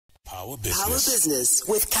Power Business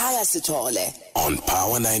with Kaya Sitole on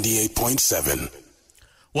Power 98.7.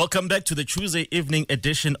 Welcome back to the Tuesday evening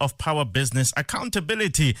edition of Power Business.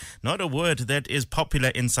 Accountability, not a word that is popular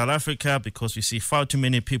in South Africa because we see far too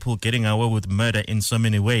many people getting away with murder in so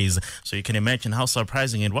many ways. So you can imagine how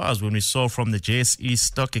surprising it was when we saw from the JSE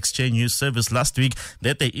Stock Exchange News Service last week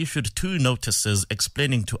that they issued two notices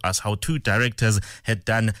explaining to us how two directors had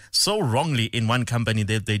done so wrongly in one company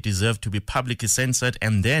that they deserved to be publicly censored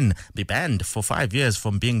and then be banned for 5 years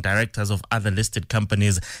from being directors of other listed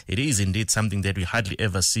companies. It is indeed something that we hardly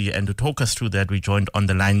ever see. And to talk us through that, we joined on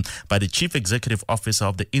the line by the Chief Executive Officer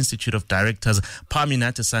of the Institute of Directors, Parmi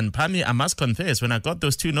Natesan. Parmi, I must confess, when I got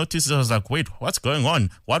those two notices, I was like, wait, what's going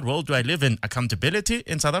on? What world do I live in? Accountability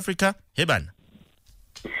in South Africa? Heban.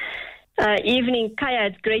 Evening, Kaya.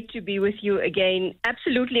 It's great to be with you again.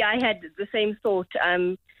 Absolutely, I had the same thought.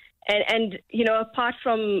 And you know, apart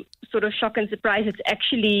from sort of shock and surprise, it's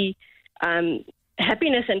actually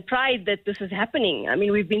happiness and pride that this is happening. I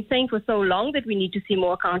mean, we've been saying for so long that we need to see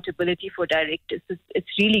more accountability for directors. It's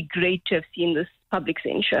really great to have seen this public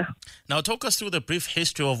censure. Now, talk us through the brief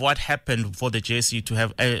history of what happened for the JSE to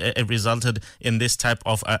have resulted in this type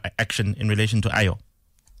of action in relation to AYO.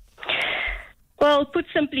 Well, put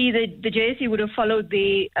simply, the JSE would have followed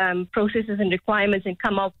the processes and requirements and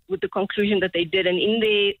come up with the conclusion that they did. And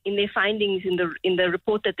in their findings, in the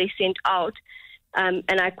report that they sent out, and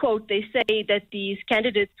I quote, they say that these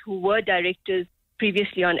candidates who were directors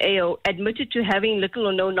previously on AYO admitted to having little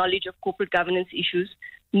or no knowledge of corporate governance issues,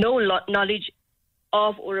 no knowledge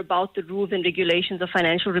of or about the rules and regulations of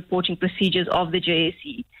financial reporting procedures of the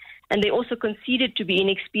JSE. And they also conceded to be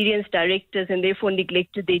inexperienced directors and therefore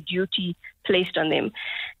neglected their duty placed on them.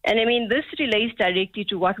 And I mean, this relates directly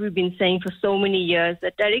to what we've been saying for so many years,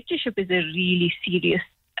 that directorship is a really serious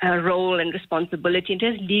role and responsibility. It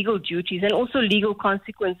has legal duties and also legal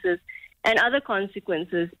consequences and other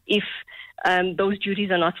consequences if those duties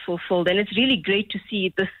are not fulfilled. And it's really great to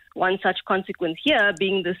see this one such consequence here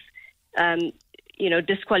being this,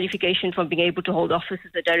 disqualification from being able to hold office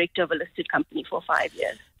as a director of a listed company for 5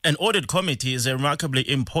 years. An audit committee is a remarkably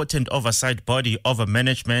important oversight body over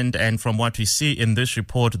management, and from what we see in this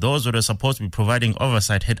report, those who are supposed to be providing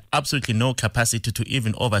oversight had absolutely no capacity to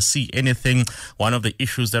even oversee anything. One of the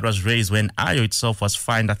issues that was raised when AYO itself was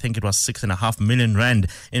fined, I think it was 6.5 million rand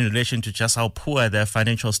in relation to just how poor their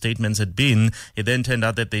financial statements had been. It then turned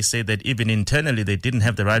out that they say that even internally they didn't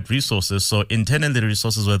have the right resources. So internally the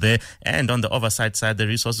resources were there, and on the oversight side the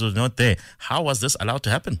resources were not there. How was this allowed to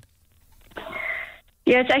happen?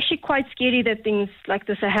 Yeah, it's actually quite scary that things like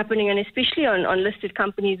this are happening, and especially on listed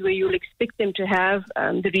companies where you'll expect them to have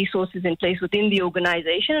the resources in place within the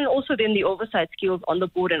organization and also then the oversight skills on the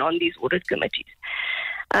board and on these audit committees.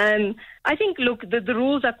 I think, look, the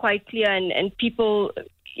rules are quite clear, and people,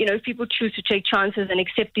 if people choose to take chances and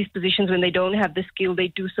accept these positions when they don't have the skill, they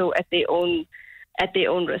do so at their own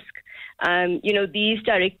risk. These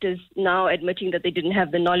directors now admitting that they didn't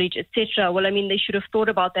have the knowledge, etc. Well, I mean, they should have thought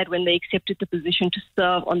about that when they accepted the position to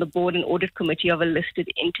serve on the board and audit committee of a listed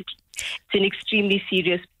entity. It's an extremely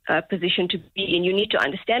serious position to be in. You need to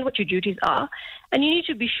understand what your duties are, and you need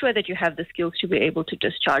to be sure that you have the skills to be able to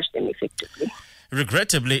discharge them effectively.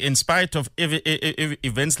 Regrettably, in spite of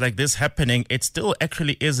events like this happening, it still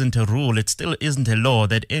actually isn't a rule. It still isn't a law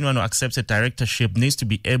that anyone who accepts a directorship needs to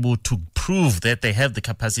be able to prove that they have the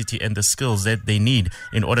capacity and the skills that they need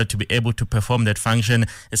in order to be able to perform that function.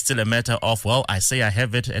 It's still a matter of, well, I say I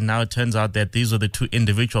have it, and now it turns out that these are the two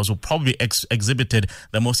individuals who probably exhibited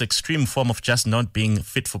the most extreme form of just not being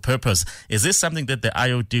fit for purpose. Is this something that the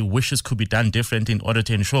IOD wishes could be done different in order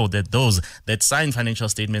to ensure that those that sign financial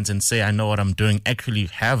statements and say, I know what I'm doing, actually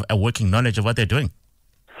have a working knowledge of what they're doing?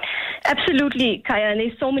 Absolutely, Kaya, and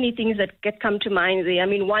there's so many things that come to mind there. I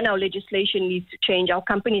mean, one, our legislation needs to change. Our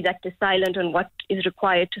Companies Act is silent on what is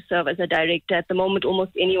required to serve as a director. At the moment,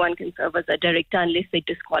 almost anyone can serve as a director unless they're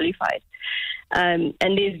disqualified. And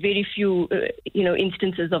there's very few,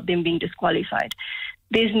 instances of them being disqualified.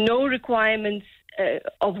 There's no requirements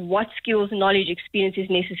of what skills, knowledge, experience is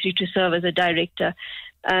necessary to serve as a director.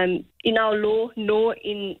 In our law, nor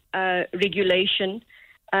in regulation,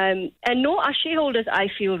 and nor are shareholders, I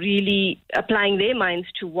feel, really applying their minds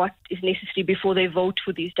to what is necessary before they vote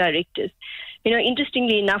for these directors.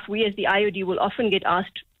 Interestingly enough, we as the IOD will often get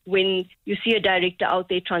asked when you see a director out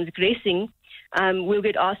there transgressing, we'll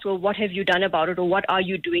get asked, well, what have you done about it, or what are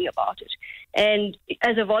you doing about it? And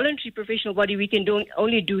as a voluntary professional body, we can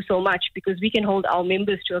only do so much because we can hold our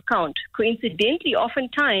members to account. Coincidentally,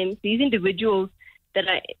 oftentimes, these individuals that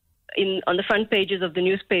are on the front pages of the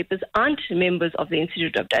newspapers aren't members of the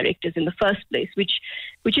Institute of Directors in the first place,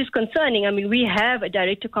 which is concerning. I mean, we have a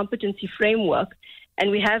director competency framework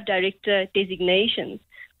and we have director designations,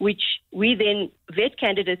 which we then vet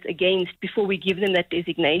candidates against before we give them that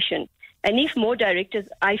designation. And if more directors,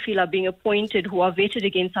 I feel, are being appointed who are vetted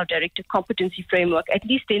against our director competency framework, at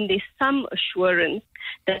least then there's some assurance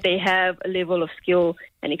that they have a level of skill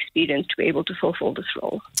and experience to be able to fulfill this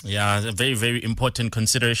role. Yeah, very, very important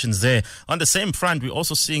considerations there. On the same front, we're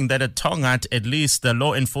also seeing that at Tongaat, at least the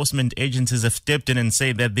law enforcement agencies have stepped in and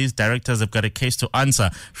say that these directors have got a case to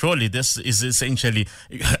answer. Surely this is essentially,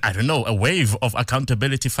 I don't know, a wave of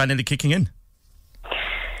accountability finally kicking in.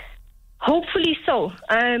 Hopefully so.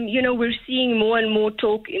 We're seeing more and more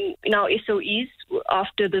talk in our SOEs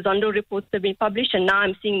after the Zondo reports have been published, and now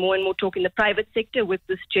I'm seeing more and more talk in the private sector with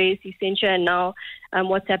this JSE censure and now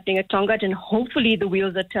what's happening at Tongaat, and hopefully the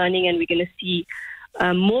wheels are turning and we're going to see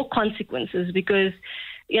more consequences because,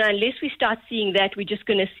 unless we start seeing that, we're just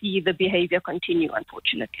going to see the behavior continue,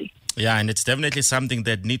 unfortunately. Yeah, and it's definitely something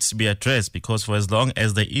that needs to be addressed because for as long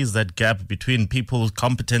as there is that gap between people's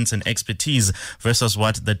competence and expertise versus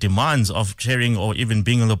what the demands of chairing or even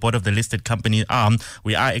being on the board of the listed company are,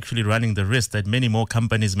 we are actually running the risk that many more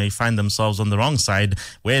companies may find themselves on the wrong side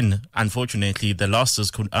when, unfortunately, the losses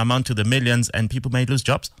could amount to the millions and people may lose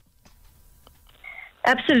jobs.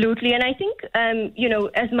 Absolutely. And I think,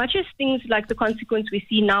 as much as things like the consequence we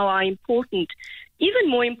see now are important, even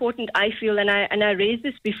more important, I feel, and I raised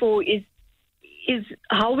this before, is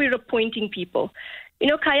how we're appointing people.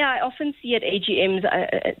 Kaya, I often see at AGMs,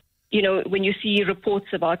 when you see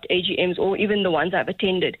reports about AGMs or even the ones I've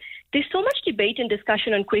attended, there's so much debate and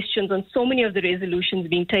discussion and questions on so many of the resolutions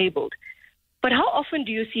being tabled. But how often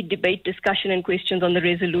do you see debate, discussion and questions on the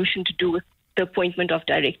resolution to do with the appointment of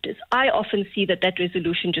directors? I often see that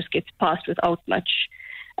resolution just gets passed without much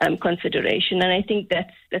consideration. And I think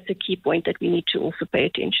that's a key point that we need to also pay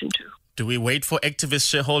attention to. Do we wait for activist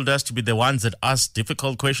shareholders to be the ones that ask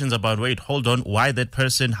difficult questions about, wait, hold on, why that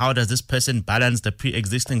person? How does this person balance the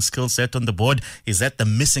pre-existing skill set on the board? Is that the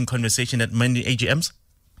missing conversation at many AGMs?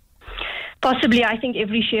 Possibly. I think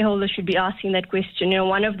every shareholder should be asking that question.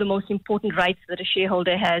 One of the most important rights that a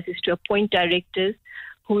shareholder has is to appoint directors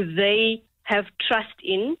who they have trust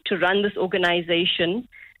in to run this organization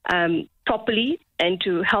properly and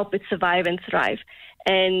to help it survive and thrive.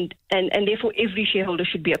 And therefore, every shareholder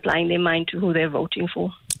should be applying their mind to who they're voting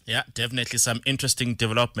for. Yeah, definitely some interesting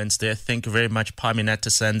developments there. Thank you very much, Parmi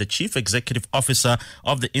Natesan, the Chief Executive Officer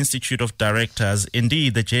of the Institute of Directors.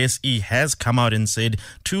 Indeed, the JSE has come out and said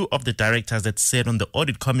 2 of the directors that sat on the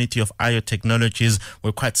audit committee of AYO Technologies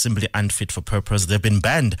were quite simply unfit for purpose. They've been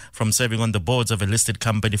banned from serving on the boards of a listed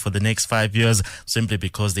company for the next 5 years simply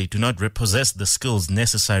because they do not possess the skills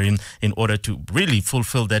necessary in order to really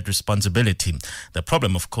fulfill that responsibility. The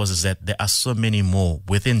problem, of course, is that there are so many more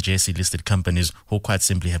within JSE listed companies who quite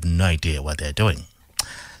simply have no idea what they're doing.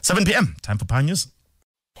 7 p.m. Time for Power News.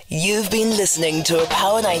 You've been listening to a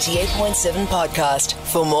Power 98.7 podcast.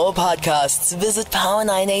 For more podcasts, visit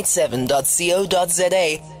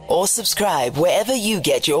power987.co.za or subscribe wherever you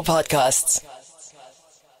get your podcasts.